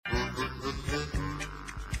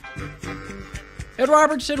Ed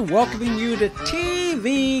Robertson welcoming you to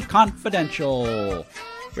TV Confidential,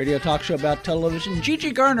 radio talk show about television.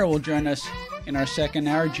 Gigi Garner will join us in our second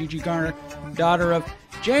hour. Gigi Garner, daughter of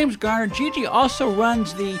James Garner. Gigi also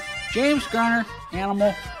runs the James Garner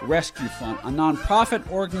Animal Rescue Fund, a nonprofit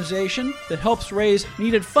organization that helps raise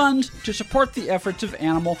needed funds to support the efforts of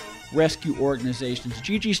animal rescue organizations.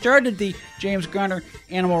 Gigi started the James Garner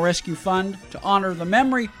Animal Rescue Fund to honor the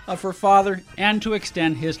memory of her father and to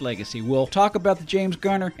extend his legacy. We'll talk about the James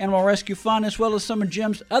Garner Animal Rescue Fund as well as some of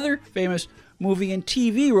Jim's other famous movie and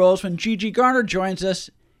TV roles when Gigi Garner joins us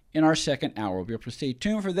in our second hour. We'll be able to stay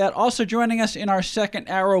tuned for that. Also joining us in our second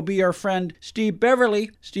hour will be our friend Steve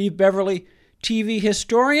Beverly. Steve Beverly, TV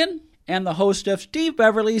historian and the host of Steve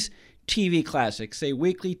Beverly's TV Classics, a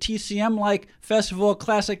weekly TCM-like festival of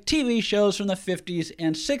classic TV shows from the 50s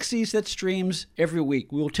and 60s that streams every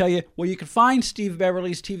week. We will tell you where you can find Steve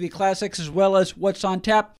Beverly's TV Classics as well as what's on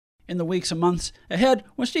tap in the weeks and months ahead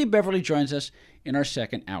when Steve Beverly joins us in our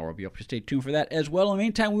second hour. We'll be able to stay tuned for that as well. In the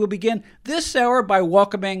meantime, we will begin this hour by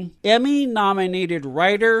welcoming Emmy-nominated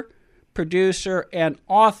writer, producer, and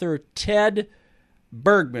author Ted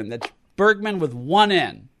Bergman. That's Bergman with one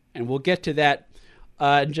N, and we'll get to that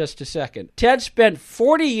in just a second. Ted spent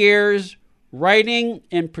 40 years writing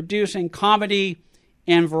and producing comedy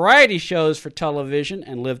and variety shows for television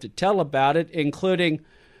and lived to tell about it, including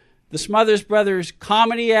The Smothers Brothers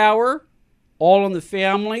Comedy Hour, All in the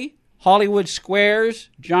Family, Hollywood Squares,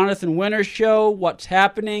 Jonathan Winter Show, What's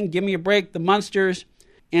Happening, Give Me a Break, The Munsters,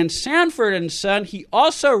 and Sanford and Son. He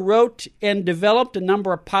also wrote and developed a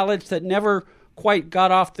number of pilots that never quite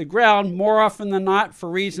got off the ground, more often than not for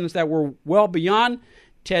reasons that were well beyond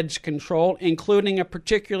Ted's control, including a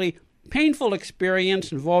particularly painful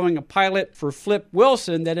experience involving a pilot for Flip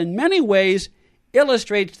Wilson that in many ways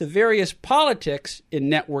illustrates the various politics in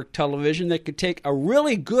network television that could take a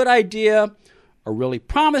really good idea, a really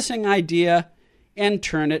promising idea, and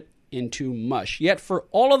turn it into mush. Yet for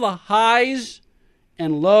all of the highs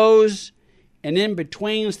and lows and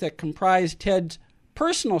in-betweens that comprise Ted's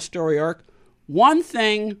personal story arc, one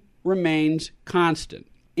thing remains constant.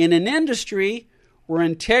 In an industry where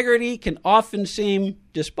integrity can often seem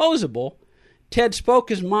disposable, Ted spoke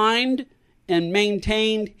his mind and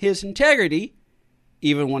maintained his integrity,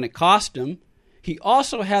 even when it cost him. He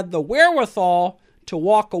also had the wherewithal to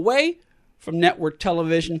walk away from network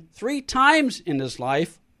television 3 times in his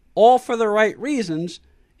life, all for the right reasons,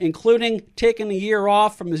 including taking a year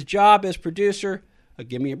off from his job as producer of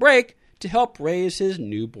Give Me a Break to help raise his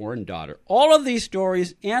newborn daughter. All of these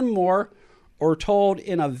stories and more are told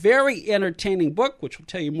in a very entertaining book, which we'll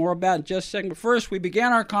tell you more about in just a second. But first, we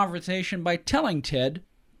began our conversation by telling Ted,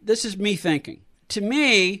 this is me thinking. To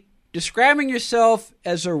me, describing yourself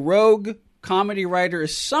as a rogue comedy writer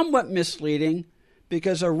is somewhat misleading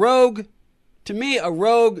because a rogue,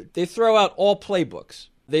 they throw out all playbooks.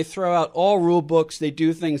 They throw out all rule books. They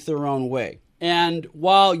do things their own way. And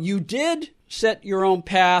while you did set your own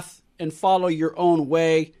path and follow your own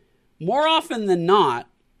way, more often than not,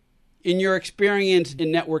 in your experience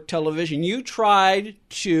in network television, you tried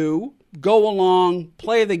to go along,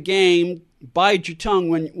 play the game, bide your tongue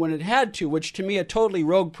when it had to, which to me a totally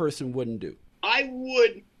rogue person wouldn't do. I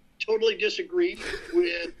would totally disagree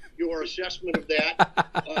with your assessment of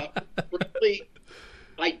that. Frankly,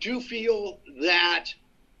 I do feel that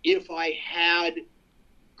if I had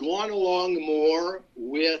gone along more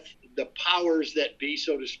with the powers that be,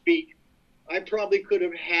 so to speak, I probably could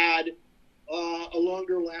have had a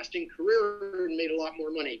longer lasting career and made a lot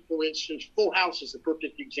more money. For instance, Full House is a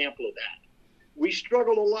perfect example of that. We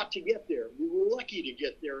struggled a lot to get there. We were lucky to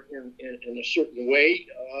get there in a certain way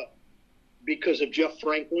because of Jeff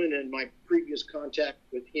Franklin and my previous contact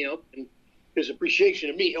with him and his appreciation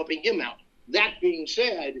of me helping him out. That being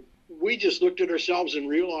said, we just looked at ourselves and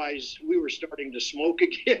realized we were starting to smoke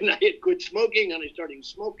again. I had quit smoking and I started to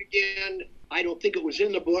smoke again. I don't think it was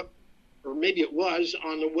in the book, or maybe it was.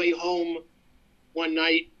 On the way home one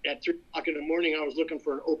night at 3 o'clock in the morning, I was looking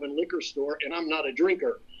for an open liquor store, and I'm not a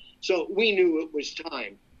drinker. So we knew it was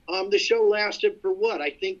time. The show lasted for what? I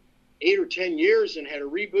think 8 or 10 years and had a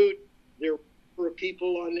reboot. There were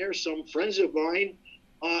people on there, some friends of mine,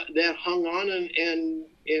 that hung on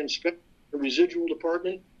and spent the residual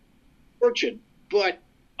department fortune. But,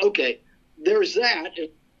 okay, there's that in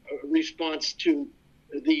response to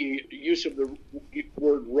the use of the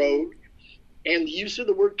word road and the use of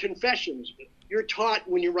the word confessions. You're taught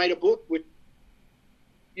when you write a book with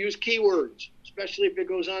use keywords, especially if it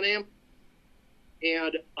goes on Amazon.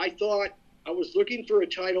 And I thought I was looking for a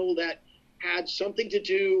title that had something to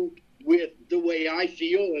do with the way I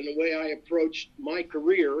feel and the way I approached my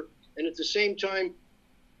career, and at the same time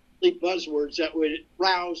buzzwords that would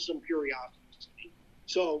rouse some curiosity.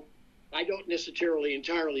 So I don't necessarily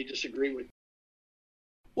entirely disagree with you.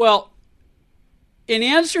 Well, in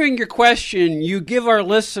answering your question, you give our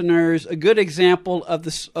listeners a good example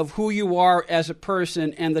of who you are as a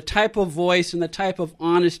person and the type of voice and the type of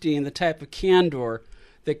honesty and the type of candor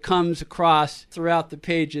that comes across throughout the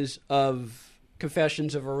pages of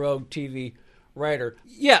Confessions of a Rogue TV Writer.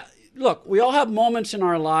 Yeah, look, we all have moments in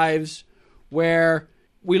our lives where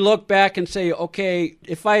we look back and say, okay,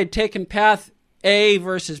 if I had taken path A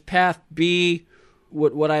versus path B,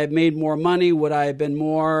 would I have made more money? Would I have been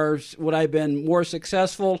more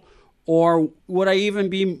successful? Or would I even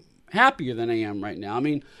be happier than I am right now? I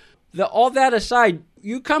mean, all that aside,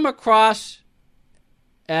 you come across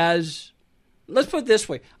as, let's put it this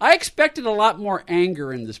way, I expected a lot more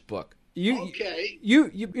anger in this book. Okay.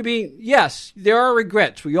 I mean, yes, there are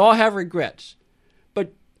regrets. We all have regrets.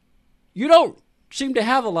 But you don't seem to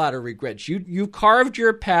have a lot of regrets. You carved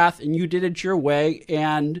your path and you did it your way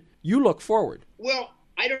and you look forward. Well,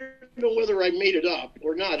 I don't know whether I made it up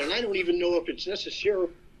or not, and I don't even know if it's necessarily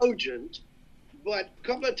cogent, but a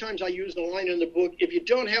couple of times I use the line in the book, if you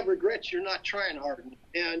don't have regrets, you're not trying hard enough.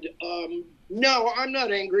 And no, I'm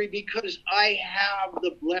not angry because I have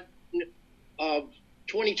the blessing of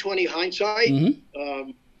 20/20 hindsight, and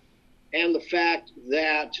the fact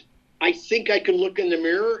that I think I can look in the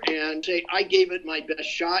mirror and say, I gave it my best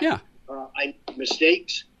shot. Yeah. I made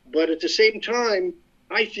mistakes, but at the same time,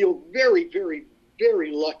 I feel very, very,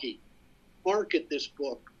 very lucky. Market this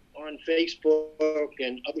book on Facebook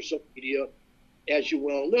and other social media, as you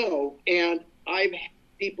well know, and I've had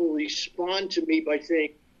people respond to me by saying,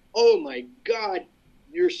 oh my God,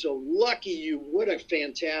 you're so lucky, what a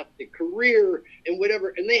fantastic career and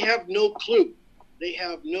whatever, and they have no clue. They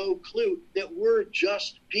have no clue that we're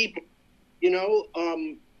just people. You know,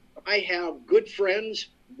 I have good friends.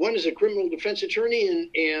 One is a criminal defense attorney,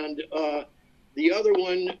 and the other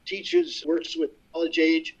one works with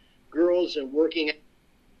college-age girls and working at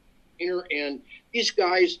here. And these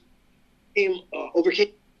guys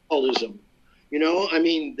overcame alcoholism. You know, I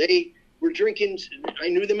mean, they were drinking. I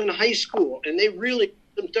knew them in high school, and they really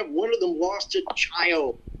some stuff. One of them lost a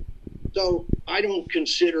child. So I don't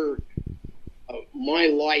consider my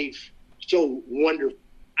life so wonderful.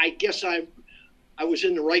 I guess I was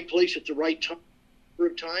in the right place at the right time.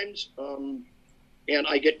 Of times, and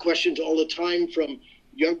I get questions all the time from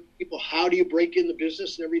young people, how do you break in the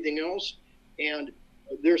business and everything else? And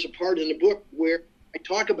there's a part in the book where I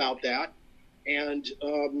talk about that, and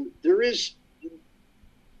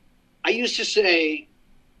I used to say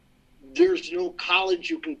there's no college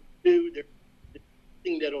you can do, there's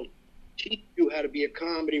nothing that'll teach you how to be a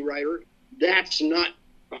comedy writer. That's not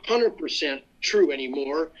 100% true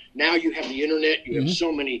anymore. Now you have the internet, you have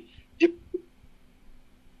so many different.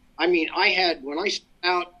 I mean, when I started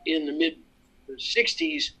out in the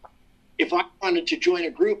mid-'60s, if I wanted to join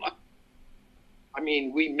a group, I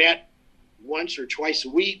mean, we met once or twice a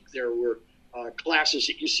week. There were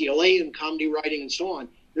classes at UCLA in comedy writing and so on.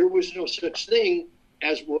 There was no such thing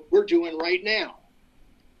as what we're doing right now.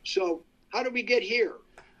 So how did we get here?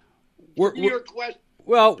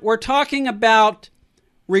 We're talking about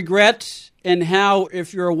regrets and how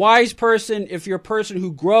if you're a wise person, if you're a person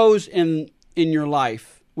who grows in your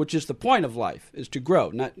life, which is the point of life, is to grow.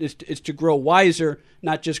 It's to grow wiser,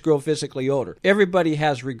 not just grow physically older. Everybody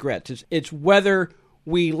has regrets. It's whether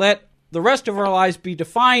we let the rest of our lives be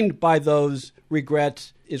defined by those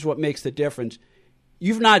regrets is what makes the difference.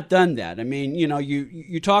 You've not done that. I mean, you know,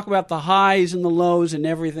 you talk about the highs and the lows and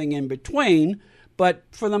everything in between, but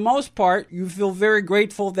for the most part, you feel very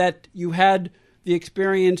grateful that you had the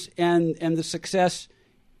experience and the success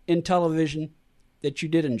in television that you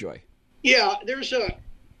did enjoy. Yeah, there's a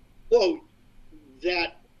quote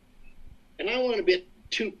that, and I don't want to be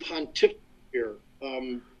too pontifical here,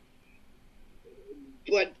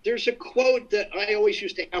 but there's a quote that I always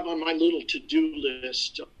used to have on my little to-do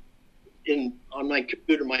list on my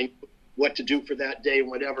computer, what to do for that day and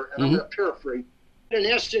whatever, and I'm going to paraphrase. In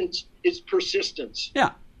essence, it's persistence.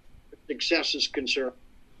 Yeah. Success is concerned.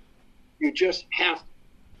 You just have to,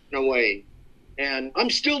 in a way. And I'm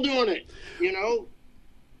still doing it, you know.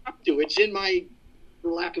 I have to. It's in my,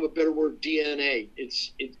 for lack of a better word, DNA.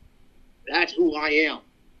 That's who I am.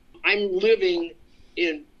 I'm living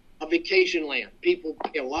in a vacation land. People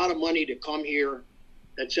pay a lot of money to come here,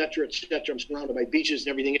 et cetera, et cetera. I'm surrounded by beaches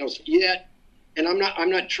and everything else. Yet, and I'm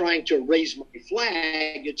not trying to raise my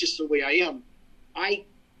flag. It's just the way I am. I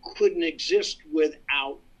couldn't exist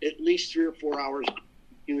without at least 3 or 4 hours on the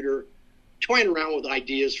computer, toying around with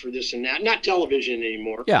ideas for this and that. Not television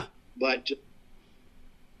anymore. Yeah. But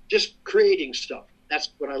just creating stuff. that's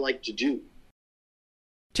what I like to do.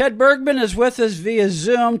 Ted Bergman is with us via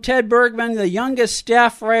Zoom. Ted Bergman, the youngest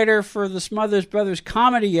staff writer for the Smothers Brothers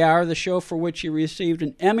Comedy Hour, the show for which he received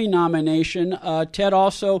an Emmy nomination. Ted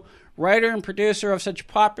also writer and producer of such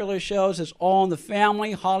popular shows as All in the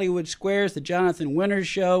Family, Hollywood Squares, The Jonathan Winters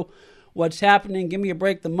Show, What's Happening, Give Me a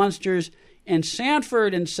Break, The Munsters, and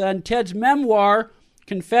Sanford and Son. Ted's memoir,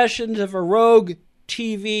 Confessions of a Rogue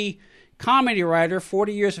TV Comedy Writer,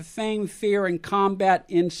 40 Years of Fame, Fear, and Combat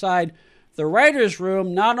Inside the Writer's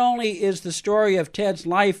Room, not only is the story of Ted's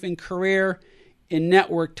life and career in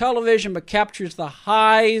network television, but captures the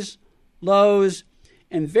highs, lows,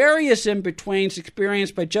 and various in-betweens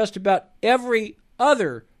experienced by just about every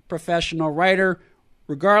other professional writer,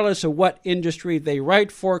 regardless of what industry they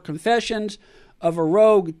write for. Confessions of a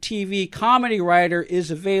Rogue TV Comedy Writer is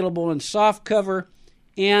available in softcover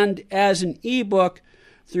and as an ebook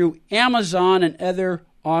through Amazon and other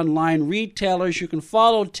online retailers. You can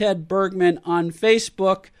follow Ted Bergman on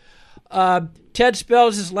Facebook. Ted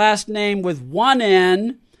spells his last name with one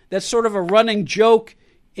N. That's sort of a running joke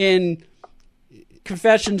in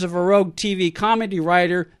Confessions of a Rogue TV Comedy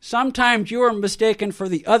Writer. Sometimes you are mistaken for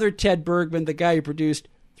the other Ted Bergman, the guy who produced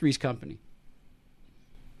Three's Company.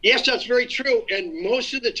 Yes, that's very true. And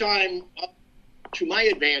most of the time, to my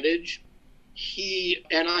advantage, he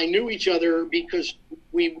and I knew each other because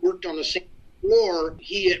we worked on the same floor.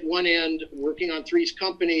 He at one end working on Three's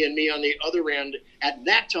Company and me on the other end. At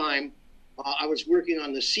that time, I was working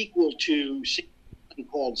on the sequel to something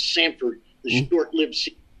called Sanford, the short-lived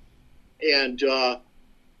sequel. And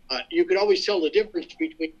you could always tell the difference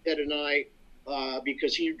between Ted and I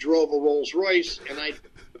because he drove a Rolls Royce and I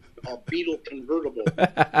a Beetle convertible.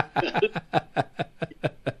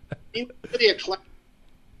 He was really a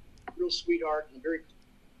real sweetheart and very.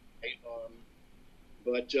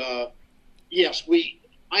 But yes,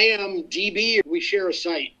 I am DB. We share a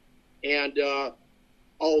site, and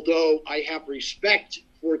although I have respect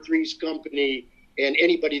for Three's Company and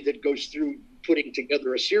anybody that goes through putting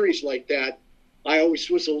together a series like that, I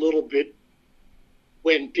always was a little bit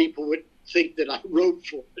when people would think that I wrote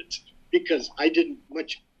for it because I didn't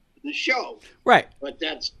much of the show. Right. But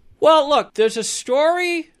that's... Well, look, there's a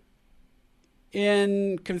story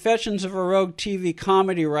in Confessions of a Rogue TV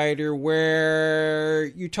Comedy Writer where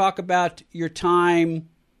you talk about your time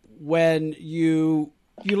when you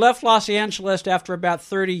left Los Angeles after about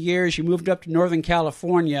 30 years. You moved up to Northern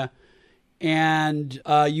California, and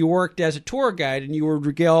you worked as a tour guide, and you would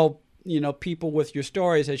regale people with your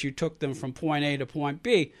stories as you took them from point A to point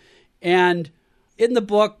B. And in the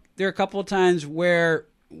book, there are a couple of times where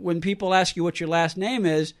when people ask you what your last name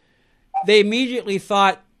is, they immediately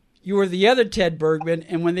thought you were the other Ted Bergman,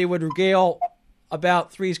 and when they would regale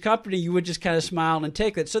about Three's Company, you would just kind of smile and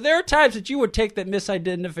take that. So there are times that you would take that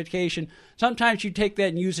misidentification. Sometimes you take that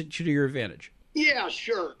and use it to your advantage. Yeah,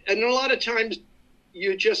 sure. And a lot of times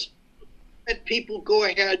you just let people go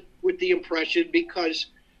ahead with the impression because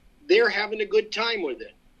they're having a good time with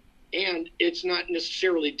it. And it's not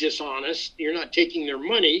necessarily dishonest. You're not taking their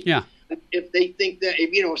money. Yeah. If they think that,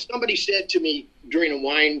 if somebody said to me during a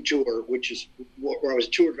wine tour, which is where I was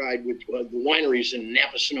a tour guide with the wineries in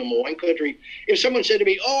Napa Sonoma wine country, if someone said to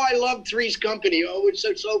me, "Oh, I love Three's Company. Oh, it's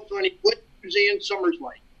so funny. What is Suzanne Summers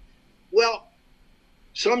like?" Well,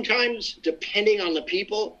 sometimes depending on the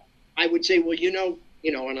people, I would say, "Well,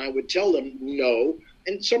 and I would tell them no."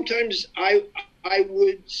 And sometimes I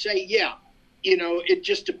would say, "Yeah." It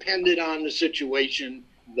just depended on the situation.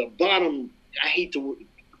 I hate to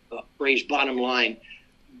phrase bottom line,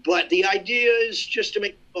 but the idea is just to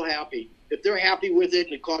make people happy. If they're happy with it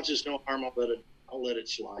and it causes no harm, I'll let it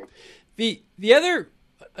slide.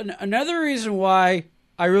 Another reason why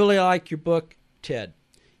I really like your book, Ted,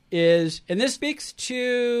 is, and this speaks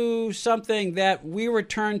to something that we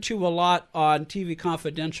return to a lot on TV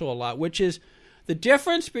Confidential a lot, which is the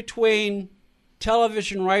difference between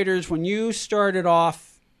television writers when you started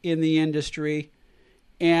off in the industry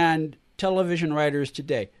and television writers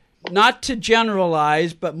today. Not to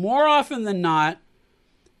generalize, but more often than not,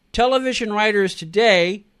 television writers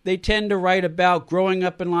today, they tend to write about growing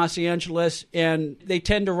up in Los Angeles, and they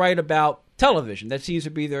tend to write about television. That seems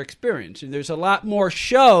to be their experience. And there's a lot more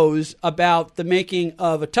shows about the making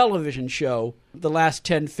of a television show the last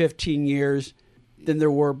 10, 15 years than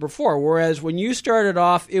there were before. Whereas when you started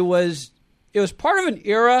off, it was part of an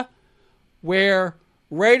era where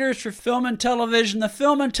writers for film and television, the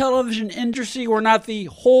film and television industry were not the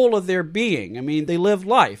whole of their being. I mean, they lived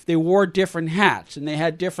life. They wore different hats, and they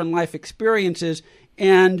had different life experiences,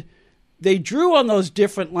 and they drew on those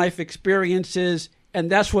different life experiences,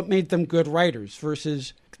 and that's what made them good writers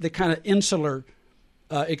versus the kind of insular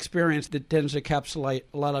experience that tends to encapsulate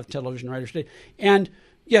a lot of television writers today. And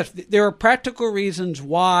yes, there are practical reasons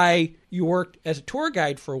why you worked as a tour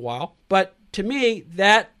guide for a while, but to me,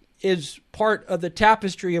 that is part of the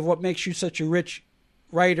tapestry of what makes you such a rich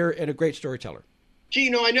writer and a great storyteller.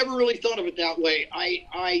 Gee, I never really thought of it that way.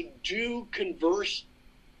 I do converse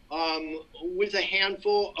with a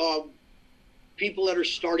handful of people that are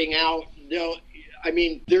starting out.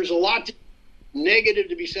 There's a lot negative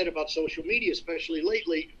to be said about social media, especially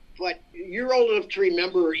lately, but you're old enough to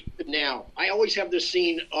remember even now. I always have this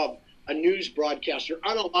scene of a news broadcaster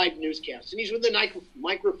on a live newscast, and he's with a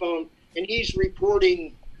microphone, and he's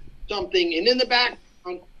reporting something, and in the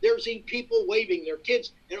background, there's people waving their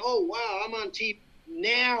kids, and oh, wow, I'm on TV.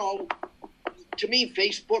 Now, to me,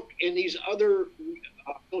 Facebook and these other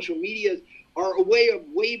social media are a way of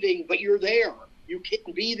waving, but you're there. You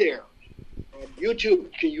can be there. YouTube,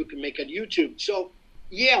 you can make a YouTube. So,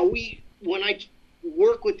 yeah, when I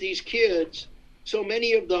work with these kids, so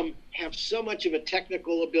many of them have so much of a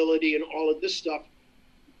technical ability and all of this stuff,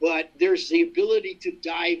 but there's the ability to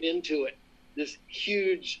dive into it, this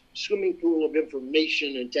huge swimming pool of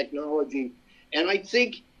information and technology. And I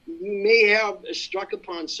think you may have struck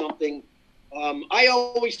upon something. I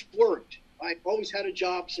always worked. I've always had a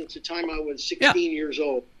job since the time I was 16 years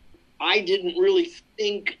old. I didn't really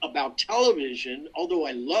think about television, although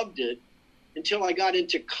I loved it, until I got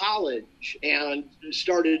into college and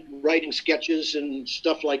started writing sketches and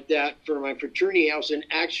stuff like that for my fraternity house, and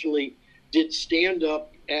actually did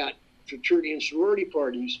stand-up at fraternity and sorority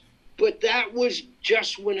parties. But that was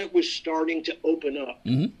just when it was starting to open up.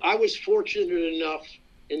 Mm-hmm. I was fortunate enough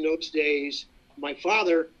in those days. My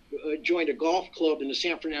father joined a golf club in the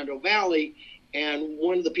San Fernando Valley, and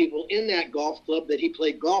one of the people in that golf club that he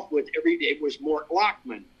played golf with every day was Mort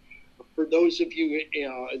Lachman. For those of you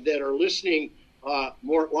that are listening,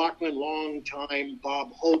 Mort Lachman, long-time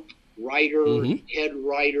Bob Hope writer, head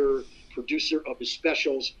writer, producer of his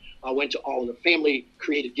specials, went to All in the Family,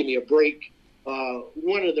 created Give Me a Break,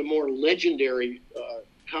 one of the more legendary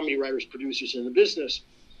comedy writers, producers in the business.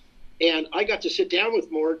 And I got to sit down with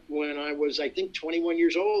Mort when I was, I think, 21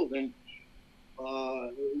 years old, and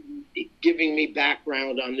giving me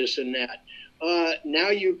background on this and that. Now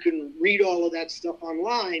you can read all of that stuff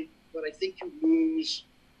online, but I think you lose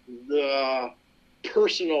the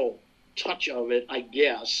personal touch of it, I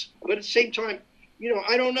guess. But at the same time,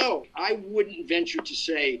 I don't know. I wouldn't venture to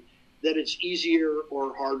say that it's easier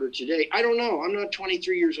or harder today. I don't know. I'm not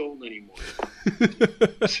 23 years old anymore.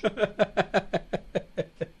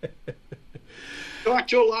 Talk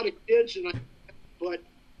to a lot of kids, but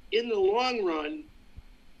in the long run,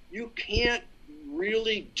 you can't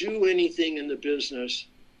really do anything in the business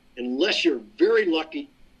unless you're very lucky,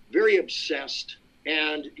 very obsessed,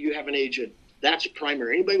 and you have an agent. That's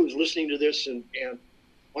primary. Anybody who's listening to this and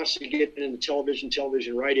wants to get into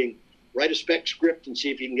television writing, write a spec script and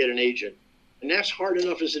see if you can get an agent. And that's hard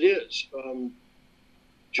enough as it is.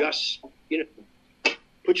 Just,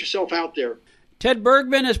 put yourself out there. Ted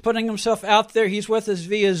Bergman is putting himself out there. He's with us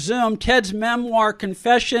via Zoom. Ted's memoir,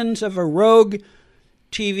 Confessions of a Rogue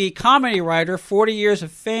TV Comedy Writer, 40 Years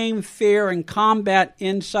of Fame, Fear, and Combat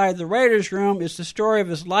Inside the Writer's Room, is the story of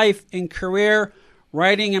his life and career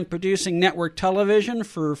writing and producing network television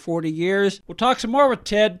for 40 years. We'll talk some more with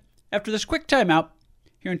Ted after this quick timeout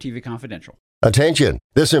here on TV Confidential. Attention!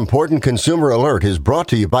 This important consumer alert is brought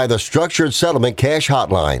to you by the Structured Settlement Cash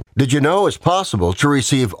Hotline. Did you know it's possible to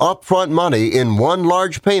receive upfront money in one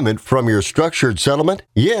large payment from your structured settlement?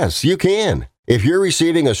 Yes, you can. If you're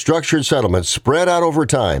receiving a structured settlement spread out over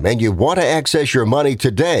time and you want to access your money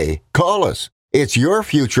today, call us. It's your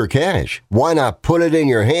future cash. Why not put it in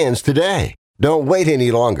your hands today? Don't wait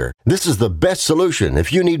any longer. This is the best solution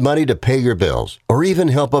if you need money to pay your bills or even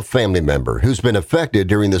help a family member who's been affected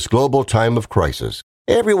during this global time of crisis.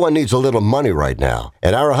 Everyone needs a little money right now,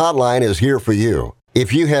 and our hotline is here for you.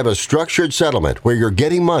 If you have a structured settlement where you're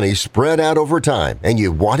getting money spread out over time and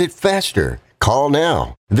you want it faster, call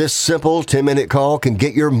now. This simple 10-minute call can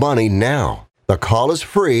get your money now. The call is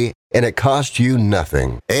free and it costs you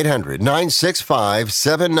nothing.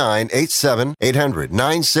 800-965-7987.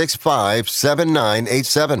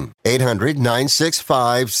 800-965-7987.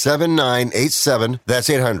 800-965-7987. That's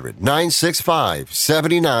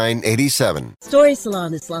 800-965-7987. Story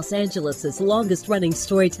Salon is Los Angeles' longest-running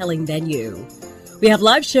storytelling venue. We have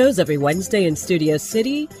live shows every Wednesday in Studio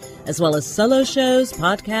City, as well as solo shows,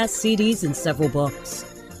 podcasts, CDs, and several books.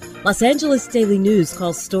 Los Angeles Daily News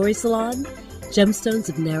calls Story Salon Gemstones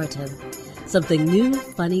of Narrative. Something new,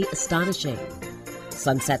 funny, astonishing.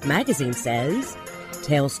 Sunset Magazine says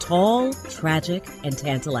tales tall, tragic, and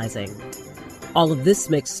tantalizing. All of this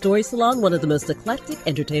makes Story Salon one of the most eclectic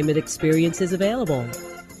entertainment experiences available.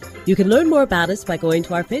 You can learn more about us by going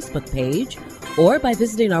to our Facebook page or by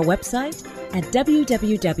visiting our website at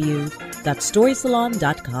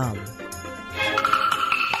www.storysalon.com.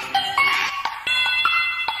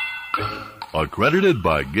 Accredited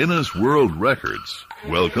by Guinness World Records,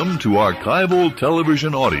 welcome to Archival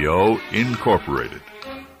Television Audio Incorporated,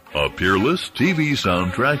 a peerless TV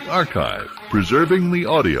soundtrack archive preserving the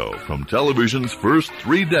audio from television's first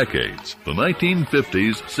 3 decades, the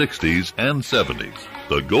 1950s, 60s, and 70s,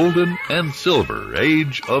 the golden and silver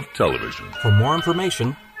age of television. For more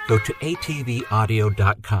information, go to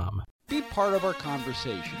atvaudio.com. Be part of our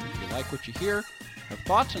conversation. If you like what you hear, have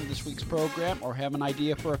thoughts on this week's program, or have an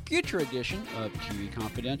idea for a future edition of TV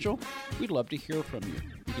Confidential, we'd love to hear from you.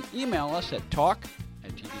 You can email us at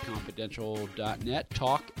talk@tvconfidential.net,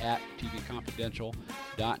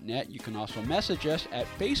 talk@tvconfidential.net. You can also message us at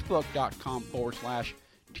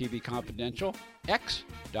facebook.com/tvconfidential,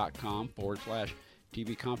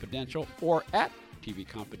 x.com/tvconfidential, or at TV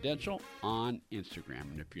Confidential on Instagram.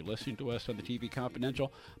 And if you're listening to us on the TV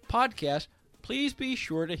Confidential podcast, please be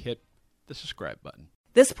sure to hit the subscribe button.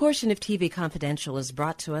 This portion of TV Confidential is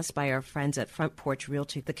brought to us by our friends at Front Porch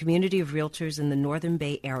Realty, the community of realtors in the Northern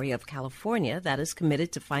Bay Area of California that is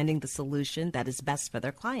committed to finding the solution that is best for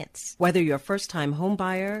their clients. Whether you're a first-time home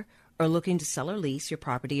buyer or looking to sell or lease your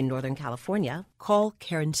property in Northern California, call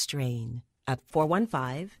Karen Strain at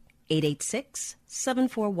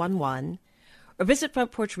 415-886-7411 or visit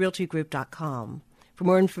frontporchrealtygroup.com for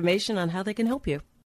more information on how they can help you.